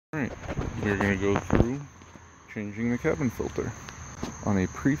Alright, we're going to go through changing the cabin filter on a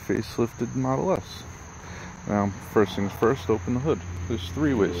pre-facelifted Model S. Now, first things first, open the hood. There's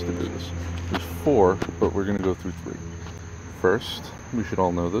 3 ways to do this. There's 4, but we're going to go through 3. First, we should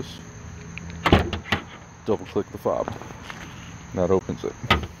all know this. Double click the fob. That opens it.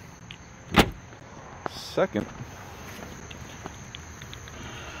 Second,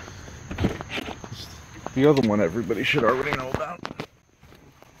 the other one everybody should already know about.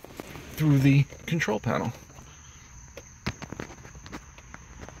 Through the control panel.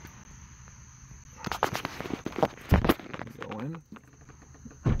 Go in,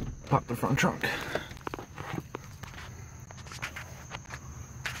 pop the front trunk.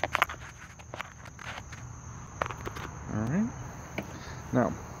 Alright,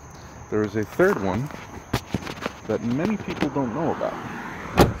 now there is a third one that many people don't know about,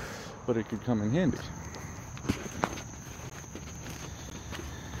 but it could come in handy.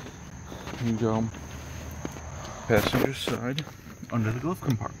 You go passenger side under the glove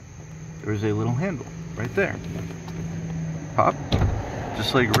compartment. There's a little handle right there. Pop,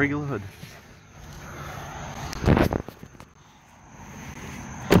 just like a regular hood.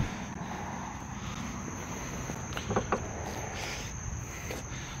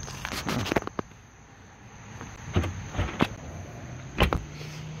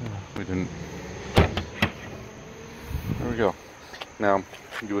 We didn't. There we go. Now,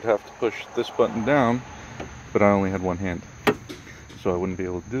 you would have to push this button down, but I only had one hand, so I wouldn't be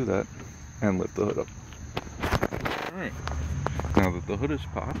able to do that and lift the hood up. Alright, now that the hood is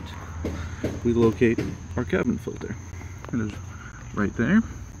popped, we locate our cabin filter. It is right there.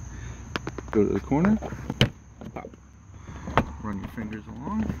 Go to the corner, pop. Run your fingers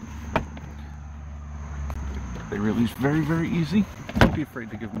along. They release very, very easy. Don't be afraid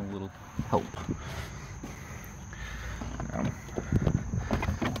to give them a little help. Now,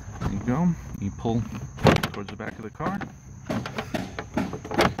 there you go. You pull towards the back of the car.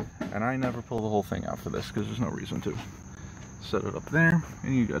 And I never pull the whole thing out for this because there's no reason to. Set it up there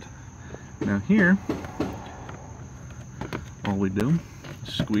and you're good. Now here, all we do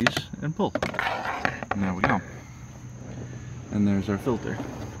is squeeze and pull. And there we go. And there's our filter.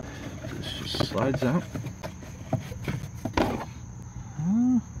 This just slides out.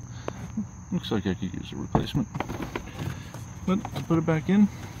 Looks like I could use a replacement. But to put it back in,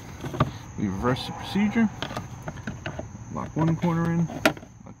 we reverse the procedure. Lock one corner in,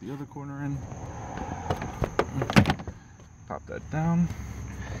 lock the other corner in. Pop that down.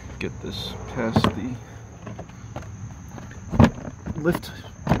 Get this past the lift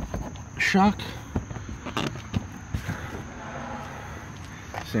shock.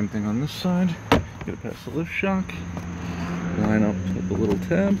 Same thing on this side. Get it past the lift shock. Line up with the little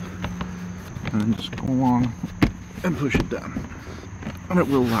tab. And then just go along and push it down. And it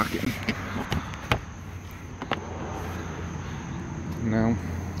will lock in. Now,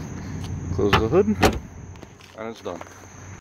 close the hood, and it's done.